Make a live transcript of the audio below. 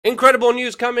Incredible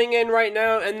news coming in right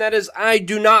now, and that is I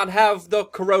do not have the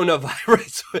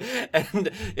coronavirus. And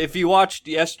if you watched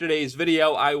yesterday's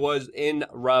video, I was in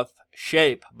rough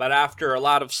shape. But after a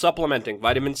lot of supplementing,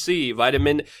 vitamin C,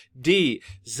 vitamin D,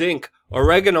 zinc,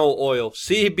 oregano oil,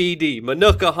 CBD,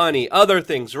 manuka honey, other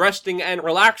things, resting and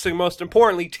relaxing, most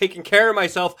importantly, taking care of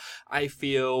myself, I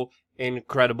feel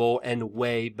incredible and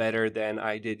way better than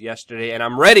I did yesterday, and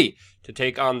I'm ready to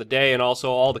take on the day and also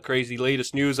all the crazy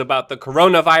latest news about the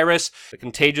coronavirus, the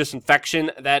contagious infection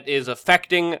that is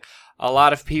affecting a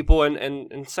lot of people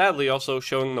and sadly also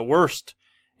showing the worst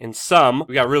in some.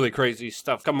 We got really crazy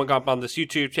stuff coming up on this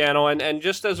YouTube channel, and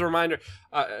just as a reminder,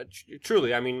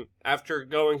 truly, I mean, after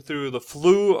going through the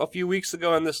flu a few weeks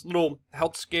ago and this little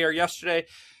health scare yesterday,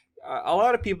 a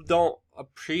lot of people don't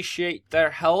appreciate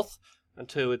their health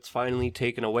until it's finally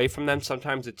taken away from them.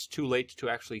 Sometimes it's too late to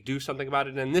actually do something about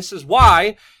it, and this is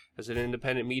why, as an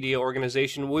independent media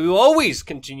organization, we will always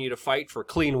continue to fight for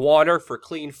clean water, for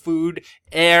clean food,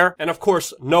 air, and of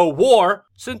course, no war,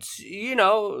 since, you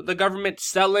know, the government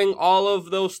selling all of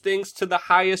those things to the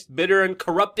highest bidder and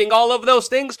corrupting all of those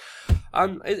things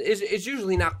is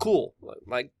usually not cool.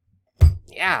 Like,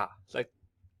 yeah, it's like,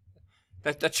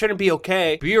 That shouldn't be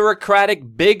okay.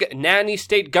 Bureaucratic, big nanny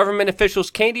state government officials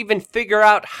can't even figure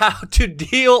out how to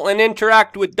deal and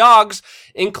interact with dogs,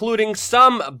 including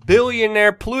some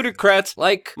billionaire plutocrats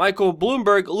like Michael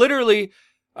Bloomberg, literally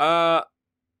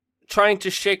trying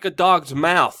to shake a dog's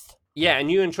mouth. Yeah,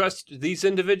 and you entrust these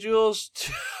individuals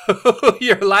to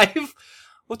your life?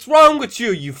 What's wrong with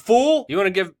you, you fool? You want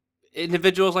to give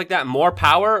individuals like that more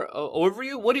power over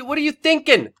you? What are you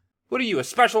thinking? What are you, a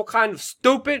special kind of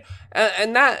stupid?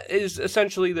 And that is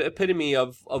essentially the epitome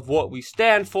of what we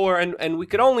stand for. And we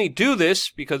could only do this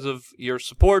because of your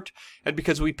support and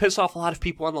because we piss off a lot of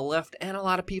people on the left and a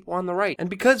lot of people on the right. And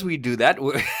because we do that,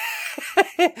 a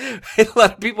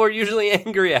lot of people are usually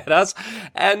angry at us.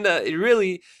 And it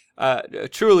really,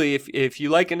 truly, if you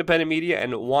like independent media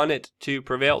and want it to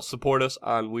prevail, support us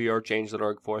on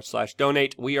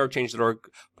wearechange.org/donate.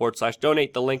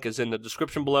 Wearechange.org/donate. The link is in the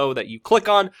description below that you click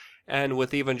on. And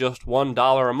with even just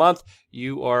 $1 a month,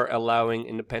 you are allowing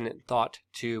independent thought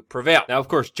to prevail. Now, of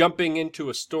course, jumping into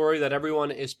a story that everyone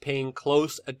is paying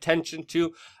close attention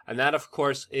to, and that, of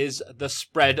course, is the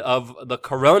spread of the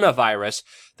coronavirus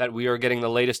that we are getting the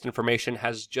latest information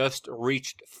has just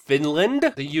reached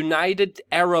Finland, the United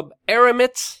Arab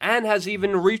Emirates, and has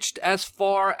even reached as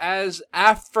far as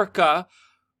Africa,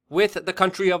 with the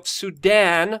country of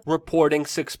Sudan reporting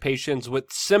 6 patients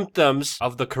with symptoms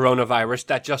of the coronavirus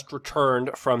that just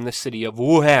returned from the city of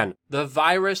Wuhan. The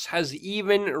virus has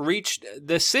even reached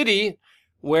the city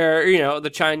where, you know, the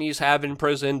Chinese have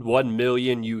imprisoned 1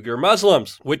 million Uyghur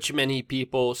Muslims, which many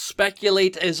people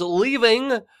speculate is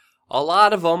leaving a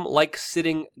lot of them like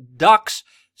sitting ducks,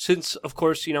 since, of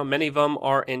course, you know, many of them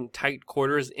are in tight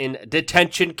quarters in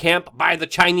detention camp by the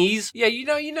Chinese. Yeah,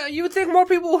 you would think more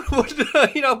people would,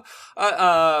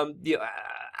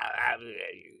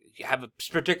 have a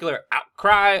particular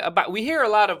outcry about. We hear a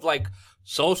lot of, like,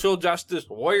 social justice,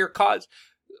 warrior cause.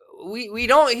 We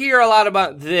don't hear a lot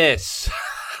about this.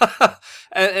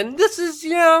 and this is,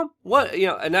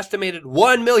 an estimated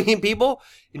 1 million people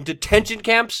in detention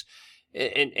camps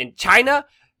in China.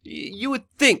 You would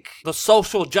think the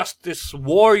social justice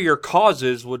warrior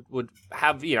causes would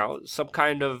have, some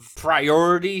kind of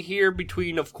priority here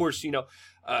between, of course,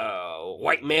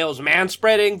 white males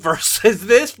manspreading versus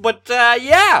this. But,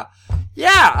 there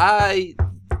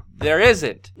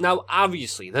isn't. Now,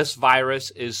 obviously, this virus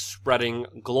is spreading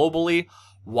globally,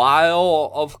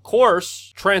 while, of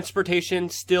course, transportation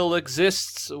still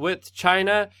exists with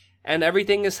China. And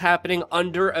everything is happening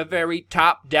under a very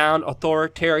top-down,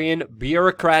 authoritarian,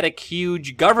 bureaucratic,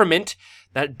 huge government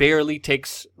that barely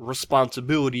takes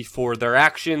responsibility for their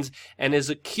actions and is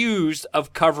accused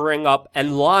of covering up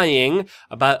and lying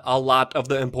about a lot of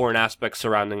the important aspects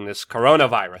surrounding this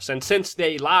coronavirus. And since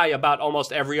they lie about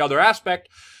almost every other aspect,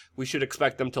 we should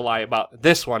expect them to lie about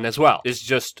this one as well. It's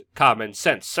just common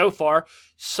sense. So far,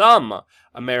 some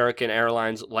American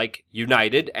airlines like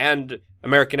United and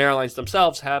American Airlines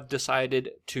themselves have decided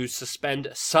to suspend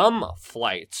some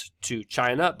flights to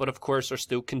China, but of course are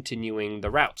still continuing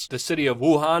the routes. The city of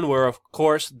Wuhan, where of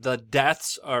course the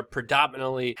deaths are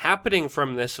predominantly happening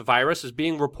from this virus, is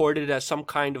being reported as some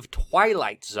kind of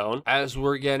twilight zone, as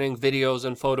we're getting videos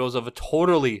and photos of a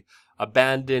totally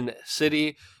abandoned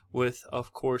city with,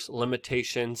 of course,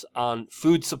 limitations on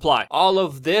food supply. All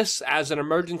of this as an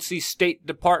emergency State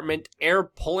Department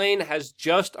airplane has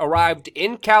just arrived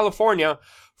in California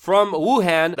from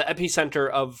Wuhan, the epicenter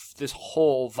of this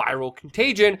whole viral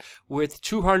contagion, with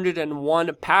 201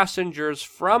 passengers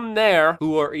from there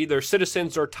who are either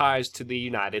citizens or ties to the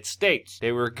United States.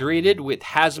 They were greeted with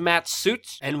hazmat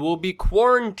suits and will be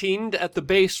quarantined at the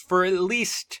base for at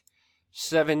least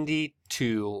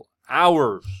 72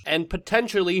 hours, and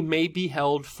potentially may be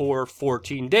held for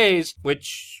 14 days,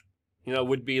 which,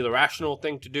 would be the rational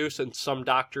thing to do, since some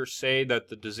doctors say that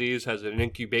the disease has an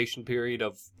incubation period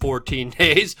of 14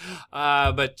 days.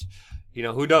 But,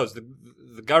 who knows?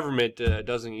 The government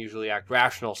doesn't usually act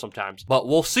rational sometimes. But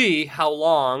we'll see how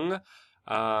long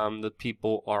the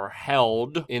people are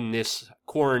held in this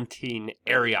quarantine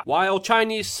area. While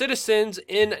Chinese citizens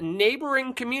in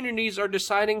neighboring communities are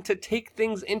deciding to take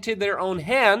things into their own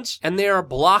hands, and they are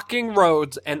blocking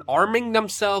roads and arming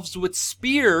themselves with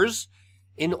spears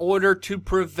in order to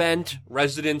prevent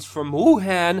residents from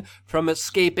Wuhan from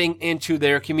escaping into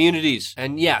their communities.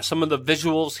 And yeah, some of the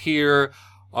visuals here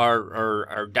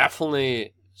are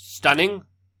definitely stunning,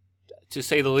 to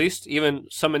say the least. Even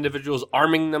some individuals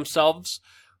arming themselves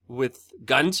with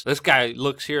guns. This guy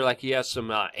looks here like he has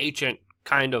some ancient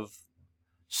kind of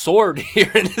sword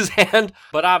here in his hand.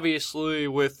 But obviously,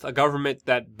 with a government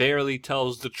that barely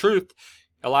tells the truth,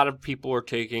 a lot of people are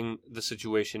taking the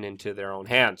situation into their own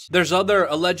hands. There's other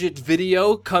alleged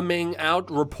video coming out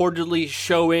reportedly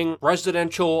showing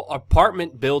residential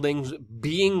apartment buildings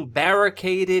being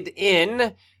barricaded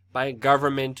in by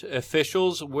government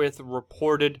officials, with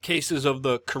reported cases of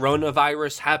the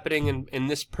coronavirus happening in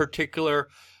this particular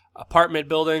apartment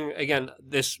building. Again,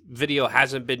 this video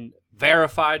hasn't been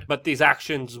verified, but these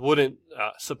actions wouldn't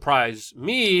surprise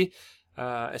me,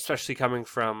 especially coming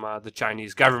from the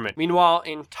Chinese government. Meanwhile,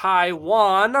 in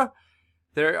Taiwan,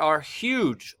 there are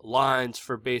huge lines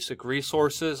for basic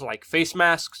resources like face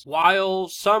masks, while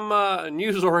some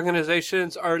news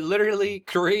organizations are literally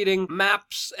creating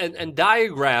maps and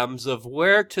diagrams of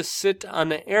where to sit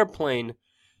on an airplane.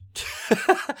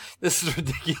 This is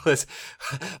ridiculous,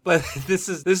 but this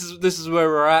is where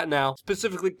we're at now.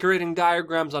 Specifically creating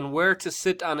diagrams on where to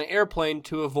sit on an airplane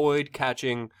to avoid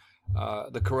catching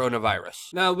the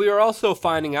coronavirus. Now, we are also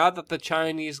finding out that the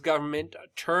Chinese government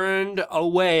turned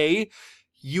away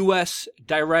U.S.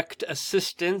 direct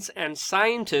assistance and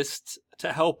scientists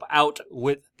to help out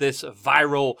with this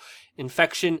viral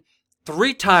infection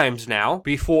 3 times now,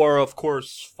 before, of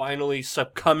course, finally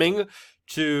succumbing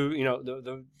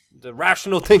to, the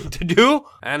rational thing to do.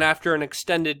 And after an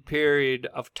extended period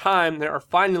of time, there are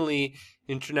finally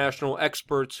international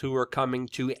experts who are coming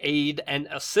to aid and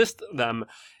assist them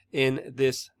in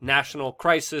this national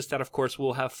crisis that, of course,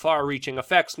 will have far-reaching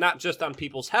effects, not just on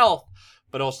people's health,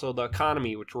 but also the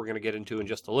economy, which we're going to get into in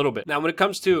just a little bit. Now, when it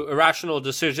comes to irrational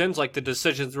decisions, like the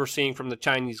decisions we're seeing from the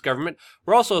Chinese government,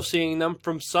 we're also seeing them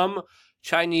from some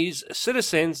Chinese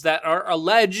citizens that are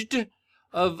alleged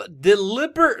of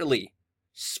deliberately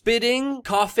spitting,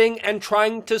 coughing, and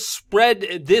trying to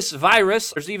spread this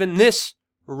virus. There's even this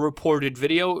reported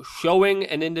video showing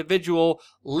an individual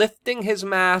lifting his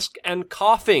mask and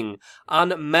coughing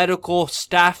on medical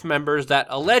staff members that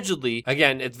allegedly,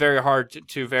 again, it's very hard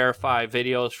to verify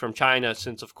videos from China,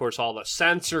 since of course all the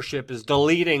censorship is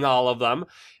deleting all of them,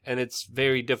 and it's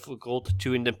very difficult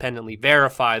to independently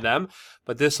verify them.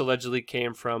 But this allegedly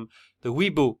came from the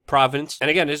Weibo province, and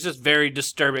again, it's just very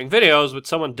disturbing videos with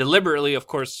someone deliberately, of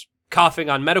course, coughing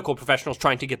on medical professionals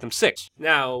trying to get them sick.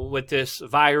 Now, with this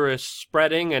virus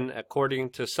spreading, and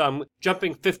according to some,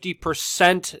 jumping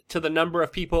 50% to the number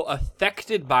of people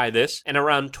affected by this in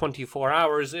around 24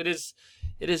 hours, it is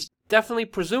definitely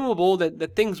presumable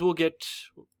that things will get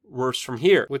worse from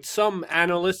here, with some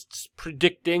analysts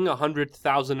predicting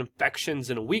 100,000 infections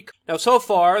in a week. Now, so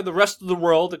far, the rest of the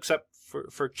world, except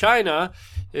for China,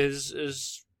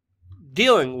 is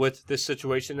dealing with this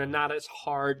situation and not as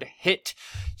hard hit.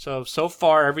 So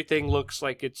far everything looks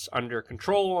like it's under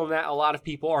control, and that a lot of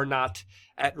people are not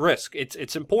at risk.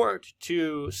 It's important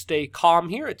to stay calm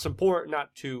here. It's important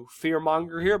not to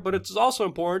fearmonger here, but it's also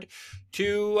important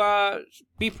to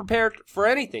be prepared for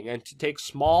anything and to take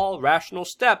small, rational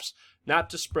steps not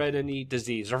to spread any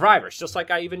disease or virus. Just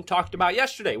like I even talked about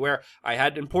yesterday, where I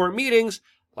had important meetings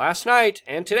last night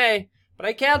and today, but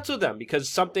I canceled them because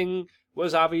something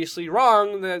was obviously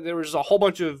wrong. There was a whole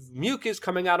bunch of mucus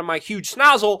coming out of my huge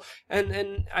snozzle,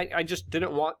 and I just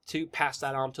didn't want to pass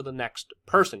that on to the next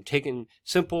person. Taking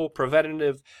simple,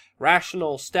 preventative,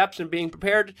 rational steps and being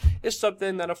prepared is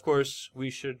something that, of course, we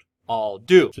should all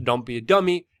do. So don't be a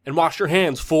dummy and wash your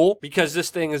hands, fool, because this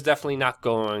thing is definitely not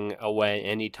going away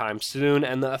anytime soon,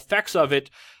 and the effects of it,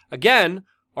 again,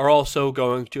 are also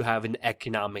going to have an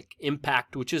economic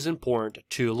impact, which is important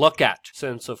to look at,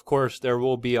 since, of course, there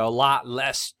will be a lot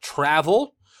less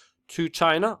travel to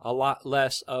China, a lot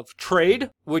less of trade,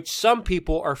 which some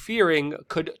people are fearing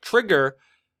could trigger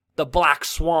the black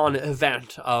swan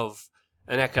event of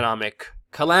an economic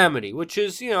calamity, which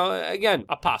is, again,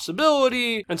 a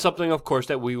possibility and something, of course,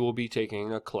 that we will be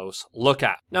taking a close look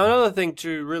at. Now, another thing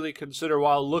to really consider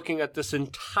while looking at this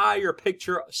entire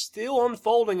picture still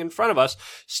unfolding in front of us,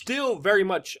 still very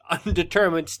much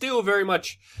undetermined, still very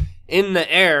much in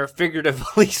the air,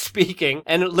 figuratively speaking,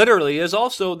 and it literally is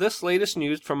also this latest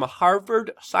news from a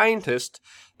Harvard scientist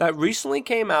that recently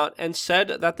came out and said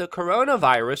that the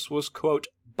coronavirus was, quote,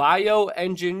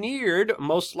 bioengineered,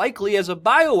 most likely as a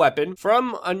bioweapon,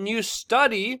 from a new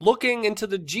study looking into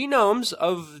the genomes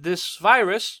of this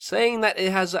virus, saying that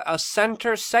it has a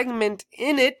center segment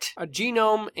in it, a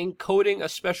genome encoding a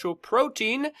special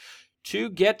protein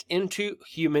to get into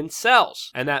human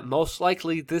cells, and that most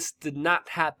likely this did not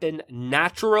happen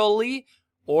naturally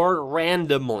or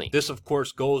randomly. This, of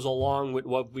course, goes along with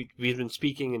what we've been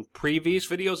speaking in previous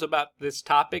videos about this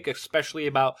topic, especially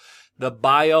about the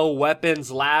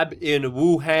bioweapons lab in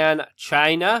Wuhan,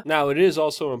 China. Now, it is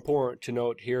also important to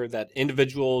note here that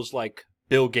individuals like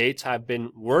Bill Gates have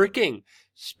been working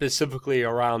specifically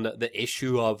around the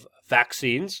issue of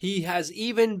vaccines. He has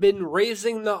even been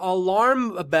raising the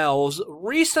alarm bells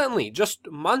recently, just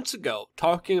months ago,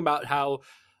 talking about how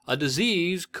a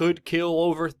disease could kill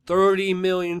over 30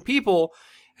 million people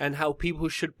and how people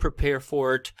should prepare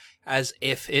for it as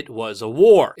if it was a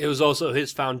war. It was also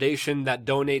his foundation that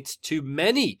donates to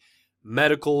many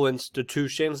medical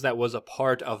institutions that was a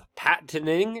part of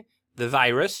patenting the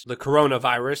virus, the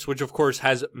coronavirus, which of course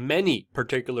has many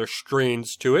particular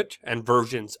strains to it and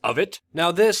versions of it.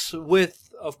 Now this with,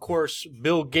 of course,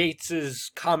 Bill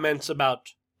Gates's comments about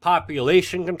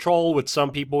population control, with some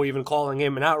people even calling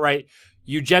him an outright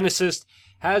eugenicist,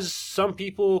 has some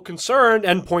people concerned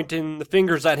and pointing the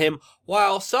fingers at him,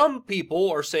 while some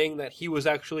people are saying that he was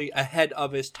actually ahead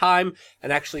of his time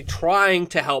and actually trying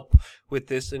to help with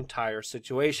this entire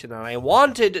situation. And I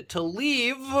wanted to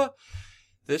leave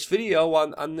this video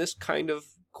on this kind of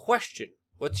question.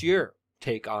 What's your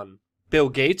take on Bill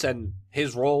Gates and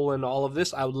his role in all of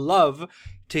this? I would love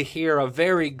to hear a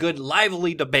very good,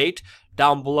 lively debate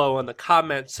down below in the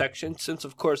comment section, since,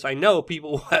 of course, I know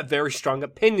people will have very strong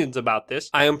opinions about this.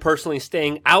 I am personally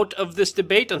staying out of this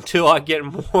debate until I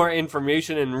get more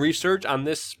information and research on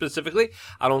this specifically.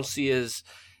 I don't see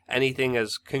anything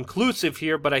as conclusive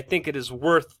here, but I think it is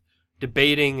worth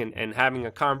debating and having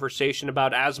a conversation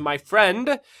about, as my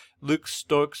friend Luke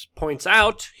Stokes points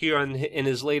out here in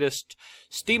his latest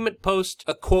statement post,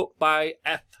 a quote by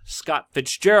F. Scott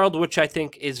Fitzgerald, which I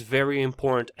think is very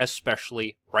important,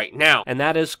 especially right now. And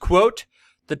that is, quote,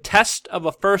 "The test of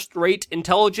a first-rate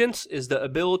intelligence is the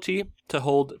ability to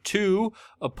hold two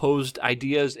opposed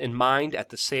ideas in mind at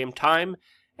the same time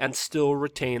and still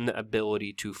retain the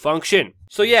ability to function."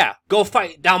 So yeah, go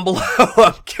fight down below.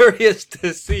 I'm curious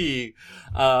to see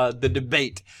the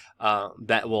debate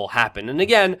that will happen. And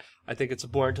again, I think it's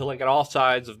important to look at all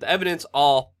sides of the evidence,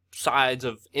 all sides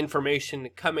of information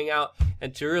coming out,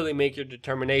 and to really make your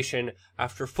determination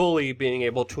after fully being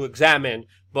able to examine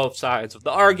both sides of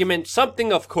the argument,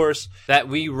 something, of course, that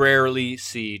we rarely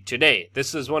see today.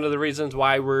 This is one of the reasons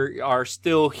why we are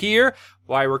still here,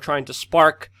 why we're trying to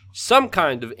spark some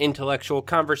kind of intellectual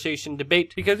conversation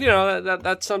debate, because,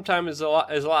 that sometimes is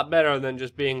a lot better than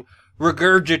just being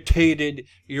regurgitated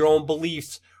your own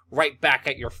beliefs right back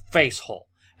at your face hole.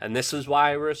 And this is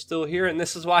why we're still here, and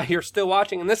this is why you're still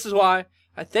watching, and this is why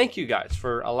I thank you guys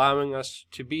for allowing us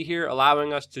to be here,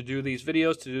 allowing us to do these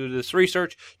videos, to do this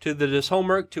research, to do this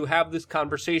homework, to have this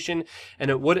conversation, and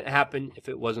it wouldn't happen if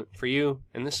it wasn't for you.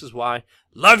 And this is why.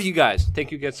 Love you guys.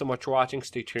 Thank you guys so much for watching.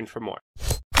 Stay tuned for more.